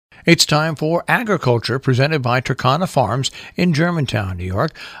It's time for Agriculture, presented by Turkana Farms in Germantown, New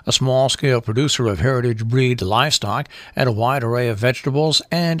York, a small-scale producer of heritage breed livestock and a wide array of vegetables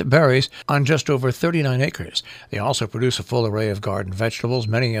and berries on just over 39 acres. They also produce a full array of garden vegetables,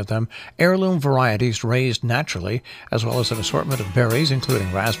 many of them heirloom varieties raised naturally, as well as an assortment of berries,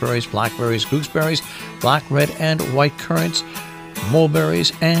 including raspberries, blackberries, gooseberries, black, red, and white currants,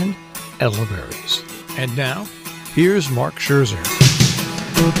 mulberries, and elderberries. And now, here's Mark Scherzer.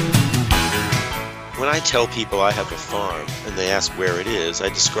 When I tell people I have a farm and they ask where it is, I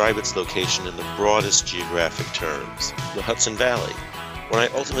describe its location in the broadest geographic terms, the Hudson Valley. When I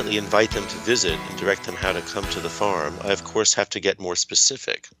ultimately invite them to visit and direct them how to come to the farm, I of course have to get more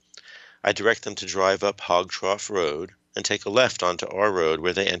specific. I direct them to drive up Hog Trough Road and take a left onto our road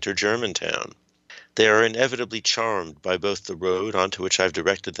where they enter Germantown. They are inevitably charmed by both the road onto which I've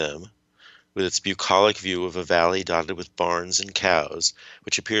directed them, with its bucolic view of a valley dotted with barns and cows,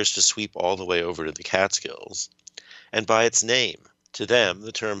 which appears to sweep all the way over to the Catskills, and by its name. To them,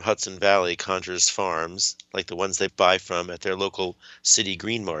 the term Hudson Valley conjures farms, like the ones they buy from at their local city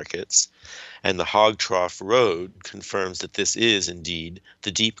green markets, and the Hog Trough Road confirms that this is, indeed,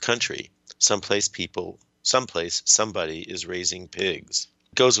 the deep country, someplace somebody is raising pigs.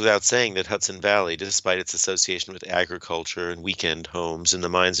 It goes without saying that Hudson Valley, despite its association with agriculture and weekend homes in the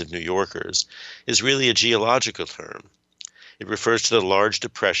minds of New Yorkers, is really a geological term. It refers to the large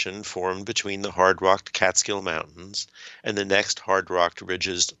depression formed between the hard-rocked Catskill Mountains and the next hard-rocked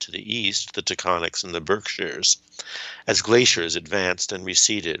ridges to the east, the Taconics and the Berkshires, as glaciers advanced and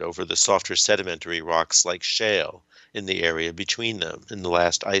receded over the softer sedimentary rocks like shale in the area between them in the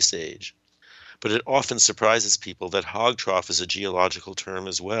last ice age. But it often surprises people that hog trough is a geological term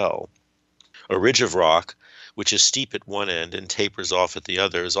as well. A ridge of rock, which is steep at one end and tapers off at the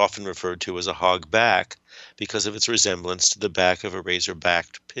other, is often referred to as a hog back because of its resemblance to the back of a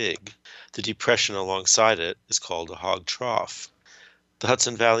razor-backed pig. The depression alongside it is called a hog trough. The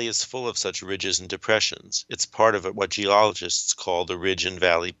Hudson Valley is full of such ridges and depressions. It's part of what geologists call the Ridge and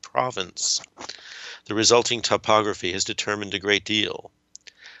Valley Province. The resulting topography has determined a great deal.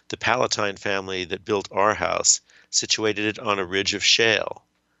 The Palatine family that built our house situated it on a ridge of shale,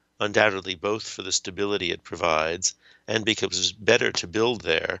 undoubtedly both for the stability it provides and because it was better to build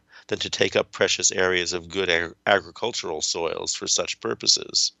there than to take up precious areas of good agricultural soils for such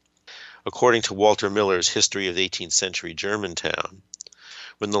purposes. According to Walter Miller's History of the 18th Century Germantown,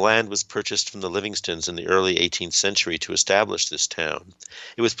 when the land was purchased from the Livingstons in the early 18th century to establish this town,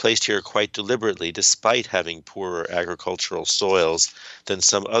 it was placed here quite deliberately despite having poorer agricultural soils than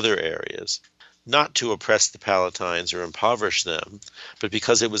some other areas, not to oppress the Palatines or impoverish them, but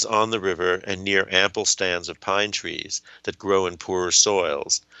because it was on the river and near ample stands of pine trees that grow in poorer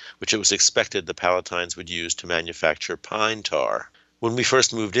soils, which it was expected the Palatines would use to manufacture pine tar. When we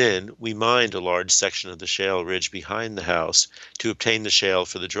first moved in, we mined a large section of the shale ridge behind the house to obtain the shale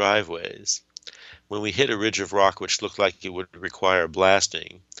for the driveways. When we hit a ridge of rock which looked like it would require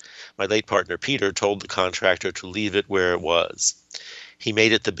blasting, my late partner Peter told the contractor to leave it where it was. He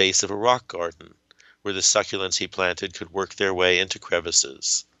made it the base of a rock garden, where the succulents he planted could work their way into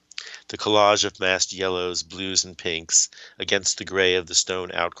crevices. The collage of massed yellows, blues, and pinks against the gray of the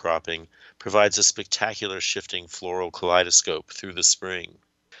stone outcropping provides a spectacular shifting floral kaleidoscope through the spring.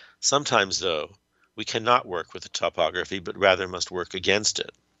 Sometimes, though, we cannot work with the topography, but rather must work against it.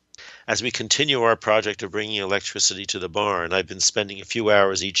 As we continue our project of bringing electricity to the barn, I've been spending a few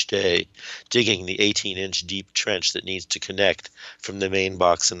hours each day digging the 18-inch deep trench that needs to connect from the main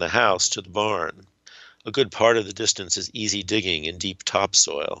box in the house to the barn. A good part of the distance is easy digging in deep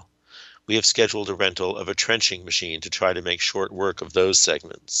topsoil. We have scheduled a rental of a trenching machine to try to make short work of those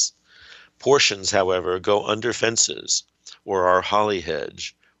segments. Portions, however, go under fences, or our holly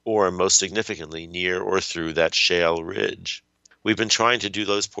hedge, or, most significantly, near or through that shale ridge. We've been trying to do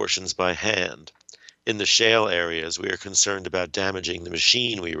those portions by hand. In the shale areas, we are concerned about damaging the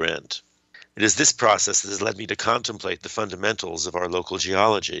machine we rent. It is this process that has led me to contemplate the fundamentals of our local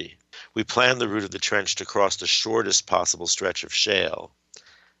geology. We plan the route of the trench to cross the shortest possible stretch of shale.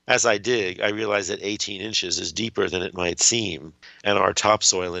 As I dig, I realize that 18 inches is deeper than it might seem, and our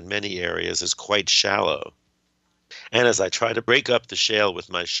topsoil in many areas is quite shallow. And as I try to break up the shale with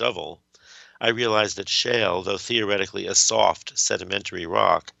my shovel, I realize that shale, though theoretically a soft, sedimentary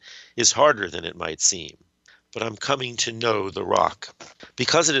rock, is harder than it might seem. But I'm coming to know the rock.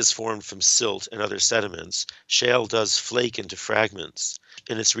 Because it is formed from silt and other sediments, shale does flake into fragments,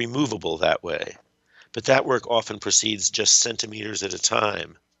 and it's removable that way. But that work often proceeds just centimeters at a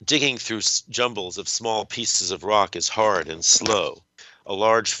time. Digging through jumbles of small pieces of rock is hard and slow. A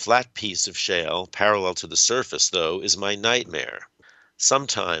large flat piece of shale, parallel to the surface, though, is my nightmare.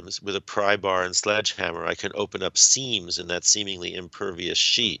 Sometimes, with a pry bar and sledgehammer, I can open up seams in that seemingly impervious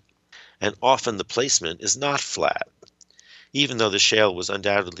sheet, and often the placement is not flat. Even though the shale was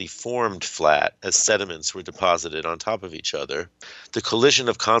undoubtedly formed flat as sediments were deposited on top of each other, the collision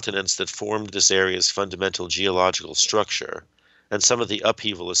of continents that formed this area's fundamental geological structure, and some of the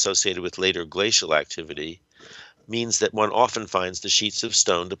upheaval associated with later glacial activity, means that one often finds the sheets of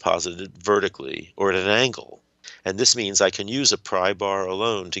stone deposited vertically or at an angle. And this means I can use a pry bar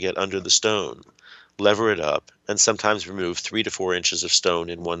alone to get under the stone, lever it up, and sometimes remove 3 to 4 inches of stone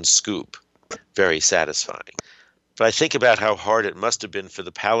in one scoop. Very satisfying. But I think about how hard it must have been for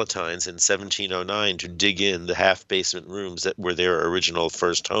the Palatines in 1709 to dig in the half-basement rooms that were their original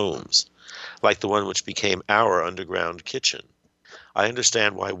first homes, like the one which became our underground kitchen. I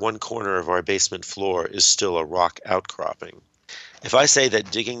understand why one corner of our basement floor is still a rock outcropping. If I say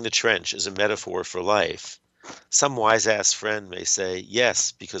that digging the trench is a metaphor for life, some wise-ass friend may say,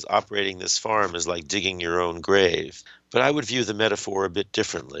 yes, because operating this farm is like digging your own grave. But I would view the metaphor a bit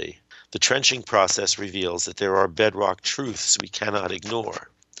differently. The trenching process reveals that there are bedrock truths we cannot ignore.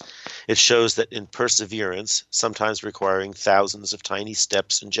 It shows that in perseverance, sometimes requiring thousands of tiny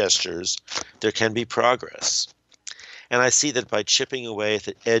steps and gestures, there can be progress. And I see that by chipping away at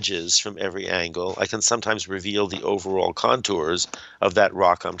the edges from every angle, I can sometimes reveal the overall contours of that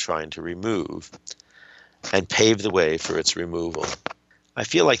rock I'm trying to remove, and pave the way for its removal. I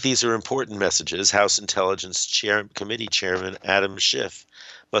feel like these are important messages House Intelligence Committee Chairman Adam Schiff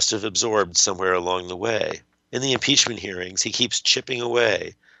must have absorbed somewhere along the way. In the impeachment hearings, he keeps chipping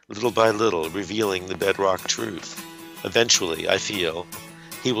away, little by little, revealing the bedrock truth. Eventually, I feel,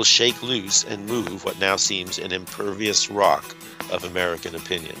 he will shake loose and move what now seems an impervious rock of American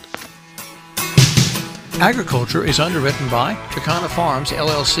opinion. Agriculture is underwritten by Turkana Farms,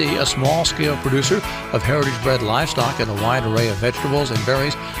 LLC, a small-scale producer of heritage-bred livestock and a wide array of vegetables and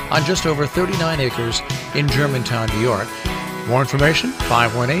berries on just over 39 acres in Germantown, New York. More information,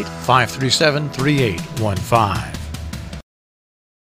 518-537-3815.